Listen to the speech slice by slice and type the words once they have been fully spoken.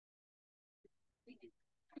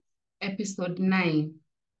episode 9.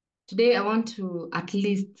 Today, I want to at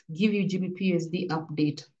least give you Gbpusd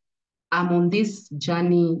update. I'm on this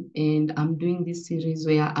journey and I'm doing this series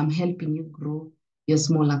where I'm helping you grow your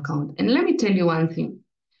small account. And let me tell you one thing.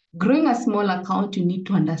 Growing a small account, you need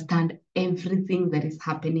to understand everything that is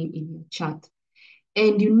happening in your chart.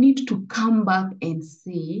 And you need to come back and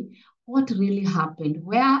see what really happened.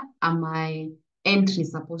 Where are my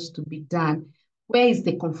entries supposed to be done? Where is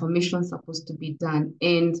the confirmation supposed to be done?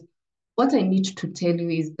 And what I need to tell you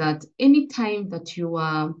is that anytime that you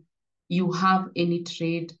have any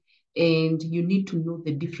trade and you need to know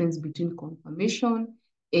the difference between confirmation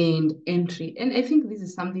and entry. And I think this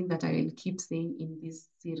is something that I will keep saying in this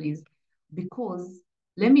series because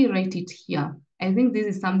let me write it here. I think this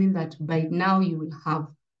is something that by now you will have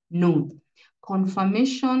known.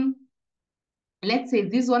 Confirmation, let's say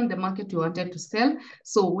this one, the market you wanted to sell.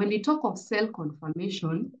 So when you talk of sell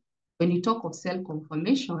confirmation,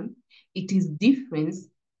 it is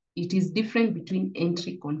different between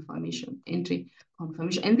entry confirmation. And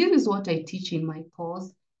this is what I teach in my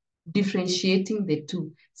course, differentiating the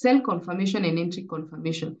two, sell confirmation and entry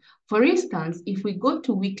confirmation. For instance, if we go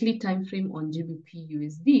to weekly time frame on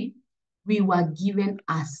Gbpusd, we were given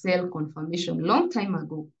a sell confirmation long time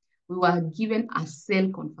ago. We were given a sell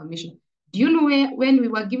confirmation. Do you know when we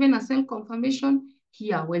were given a sell confirmation?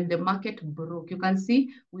 Here, when the market broke, you can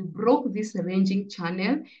see we broke this ranging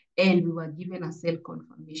channel and we were given a sell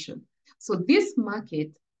confirmation. So this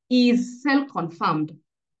market is sell confirmed,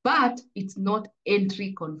 but it's not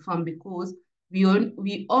entry confirmed because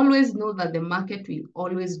we always know that the market will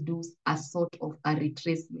always do a sort of a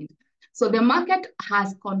retracement. So the market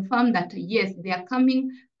has confirmed that, yes, they are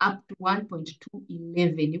coming up to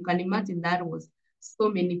 1.211. You can imagine that was so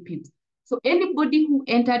many pips. So anybody who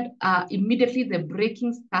entered immediately the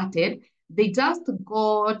breaking started, they just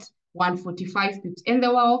got 145 pips and they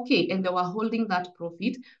were okay. And they were holding that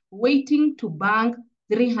profit, waiting to bank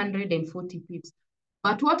 340 pips.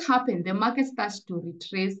 But what happened? The market starts to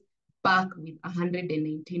retrace back with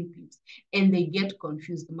 119 pips and they get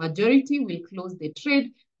confused. Majority will close the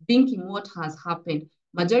trade thinking what has happened.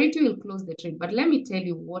 Majority will close the trade. But let me tell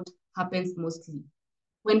you what happens mostly.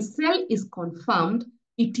 When sell is confirmed,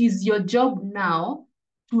 it is your job now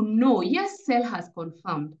to know, yes, sell has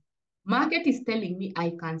confirmed. Market is telling me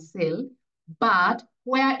I can sell, but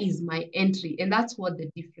where is my entry? And that's what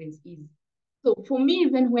the difference is. So for me,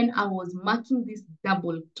 even when I was marking this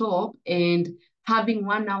double top and having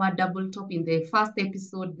 1 hour double top in the first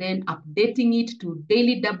episode, then updating it to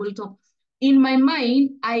daily double top, in my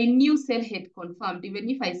mind, I knew sell had confirmed. Even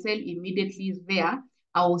if I sell immediately there,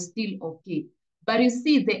 I was still okay. But you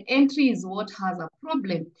see, the entry is what has a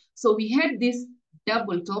problem. So we had this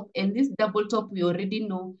double top, and this double top, we already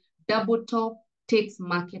know, double top takes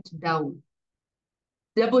market down.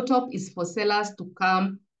 Double top is for sellers to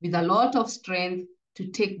come with a lot of strength to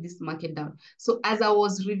take this market down. So as I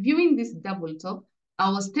was reviewing this double top, I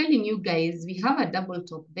was telling you guys, we have a double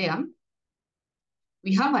top there.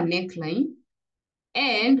 We have a neckline.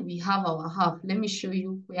 And we have our half. Let me show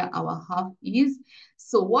you where our half is.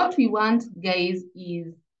 So what we want, guys,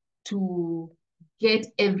 is to get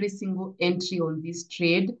every single entry on this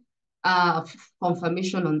trade,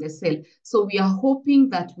 confirmation on the sell. So we are hoping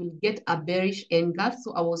that we'll get a bearish engulf.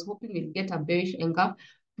 So I was hoping we'll get a bearish engulf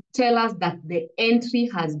to tell us that the entry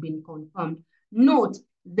has been confirmed. Note,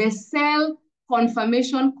 the sell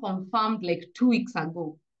confirmation confirmed like 2 weeks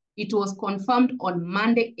ago. It was confirmed on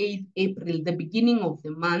Monday, 8th April, the beginning of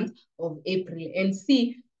the month of April. And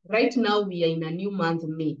see, right now we are in a new month,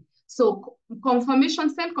 May. So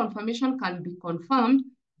confirmation, sell confirmation can be confirmed,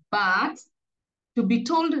 but to be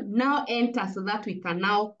told now enter so that we can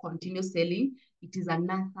now continue selling, it is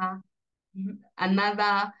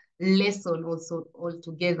another lesson also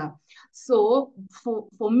altogether. So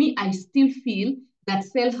for me, I still feel that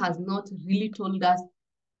sell has not really told us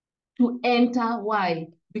to enter. Why?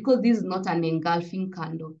 Because this is not an engulfing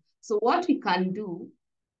candle. So what we can do,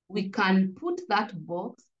 we can put that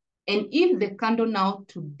box, and if the candle now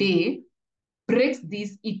today breaks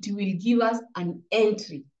this, it will give us an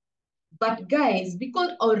entry. But guys,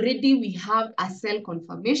 because already we have a sell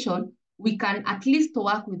confirmation, we can at least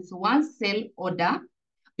work with one sell order,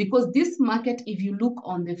 because this market, if you look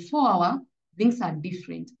on the 4 hour, things are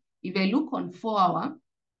different. If I look on 4 hour,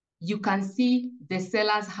 you can see the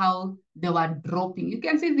sellers, how they were dropping. You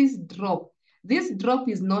can see this drop. This drop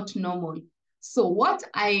is not normal. So what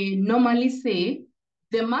I normally say,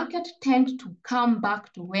 the market tends to come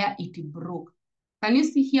back to where it broke. Can you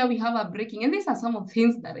see here we have a breaking? And these are some of the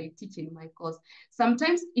things that I teach in my course.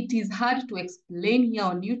 Sometimes it is hard to explain here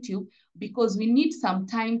on YouTube because we need some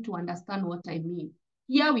time to understand what I mean.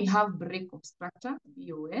 Here we have break of structure,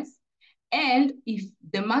 BOS. And if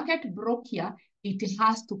the market broke here, it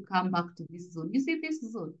has to come back to this zone. You see this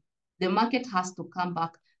zone? The market has to come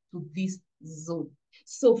back to this zone.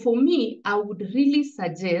 So for me, I would really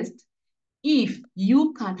suggest if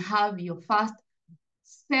you can have your first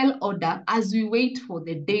sell order as we wait for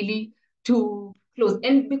the daily to close.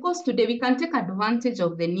 And because today we can take advantage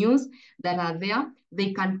of the news that are there,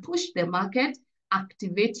 they can push the market,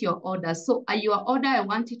 activate your order. So your order, I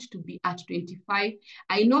want it to be at 25.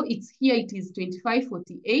 I know it's here, it is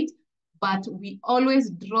 25.48, but we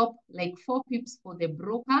always drop like 4 pips for the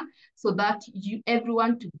broker so that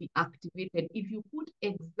everyone to be activated. If you put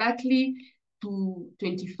exactly to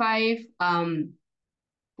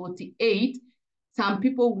 25.48, some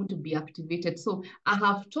people won't be activated. So I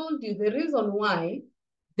have told you the reason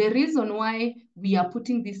why we are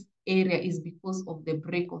putting this area is because of the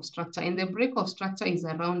break of structure, and the break of structure is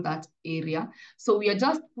around that area. So we are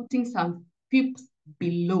just putting some pips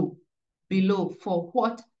below for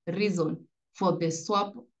what reason? For the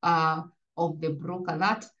swap of the broker.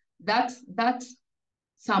 That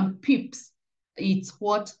some pips, it's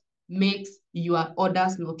what makes your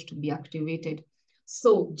orders not to be activated.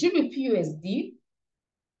 So Gbpusd,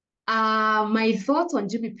 my thoughts on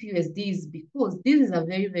Gbpusd is because this is a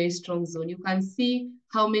very, very strong zone. You can see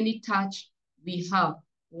how many touch we have.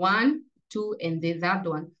 1, 2, and the third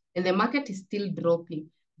one. And the market is still dropping.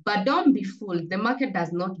 But don't be fooled. The market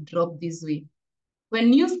does not drop this way. When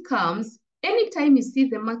news comes, anytime you see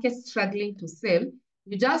the market struggling to sell,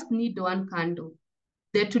 you just need one candle.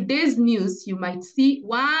 Today's news, you might see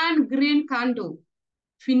one green candle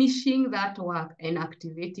finishing that work and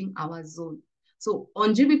activating our zone. So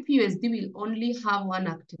on Gbpusd, we'll only have one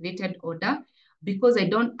activated order because I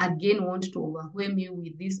don't again want to overwhelm you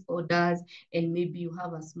with these orders and maybe you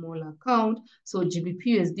have a small account. So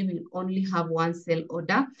Gbpusd will only have one sell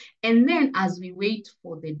order. And then as we wait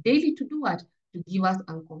for the daily to do what? To give us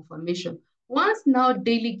a confirmation. Once now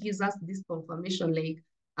daily gives us this confirmation, like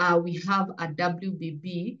we have a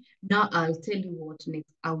WBB. Now I'll tell you what next.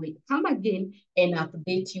 I will come again and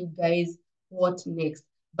update you guys what next.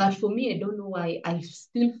 But for me, I don't know why I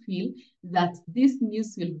still feel that this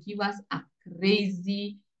news will give us a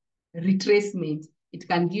crazy retracement. It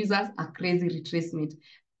can give us a crazy retracement.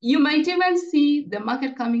 You might even see the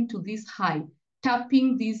market coming to this high,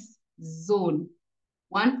 tapping this zone,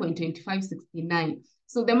 1.2569.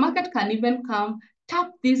 So the market can even come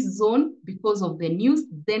tap this zone because of the news,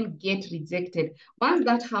 then get rejected. Once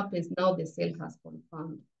that happens, now the sell has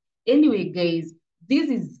confirmed. Anyway, guys, this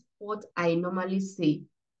is what I normally say.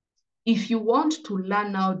 If you want to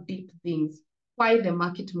learn how deep things, why the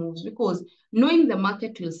market moves, because knowing the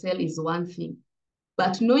market will sell is one thing,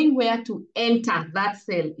 but knowing where to enter that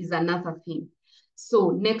sell is another thing. So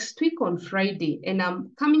next week on Friday, and I'm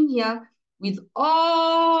coming here with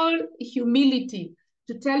all humility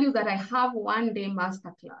to tell you that I have one-day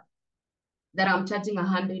masterclass that I'm charging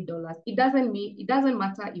 $100. It doesn't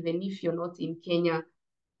matter even if you're not in Kenya.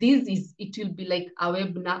 It will be like a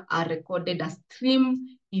webinar, a recorded, a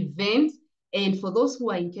stream event. And for those who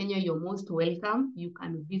are in Kenya, you're most welcome. You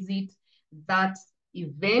can visit that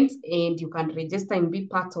event and you can register and be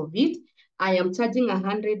part of it. I am charging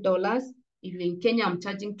 $100. If in Kenya, I'm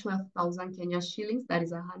charging 12,000 Kenya shillings. That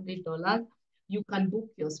is $100. You can book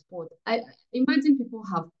your spot. I imagine people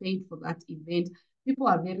have paid for that event. People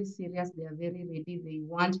are very serious. They are very ready. They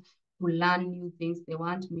want to learn new things. They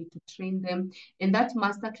want me to train them. In that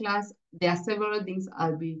masterclass, there are several things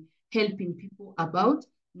I'll be helping people about.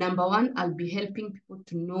 Number one, I'll be helping people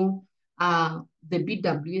to know the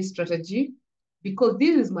BWA strategy, because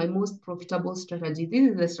this is my most profitable strategy. This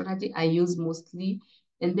is the strategy I use mostly.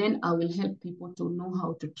 And then I will help people to know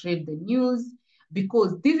how to trade the news,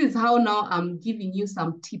 because this is how now I'm giving you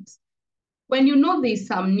some tips. When you know there's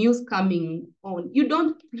some news coming on, you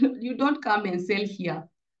don't come and sell here.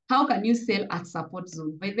 How can you sell at support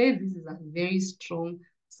zone? By the way, this is a very strong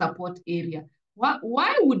support area.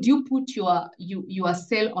 Why would you put your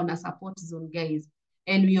sell on a support zone, guys?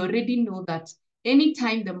 And we already know that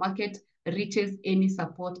anytime the market reaches any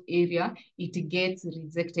support area, it gets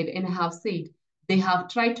rejected. And I have said, they have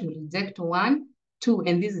tried to reject 1, 2,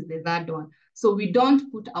 and this is the third one. So we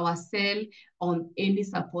don't put our sell on any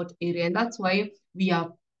support area. And that's why we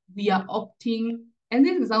are opting, and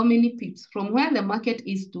this is how many pips from where the market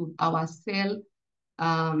is to our sell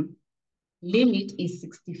limit is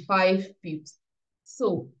 65 pips.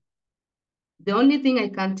 So the only thing I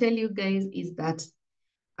can tell you guys is that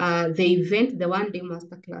the event, the one-day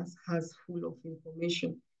masterclass, has full of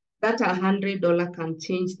information. That $100 can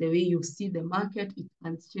change the way you see the market. It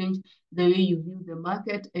can change the way you view the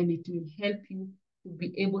market, and it will help you to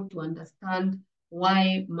be able to understand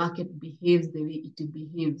why market behaves the way it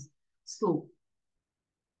behaves. So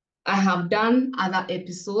I have done other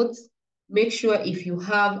episodes. Make sure if you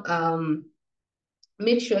have a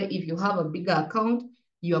bigger account,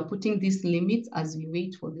 you are putting these limits as we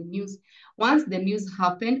wait for the news. Once the news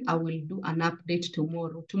happen, I will do an update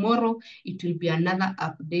tomorrow. Tomorrow, it will be another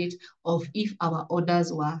update of if our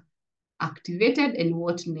orders were activated and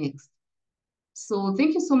what next. So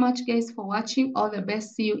thank you so much, guys, for watching. All the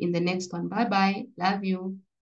best. See you in the next one. Bye-bye. Love you.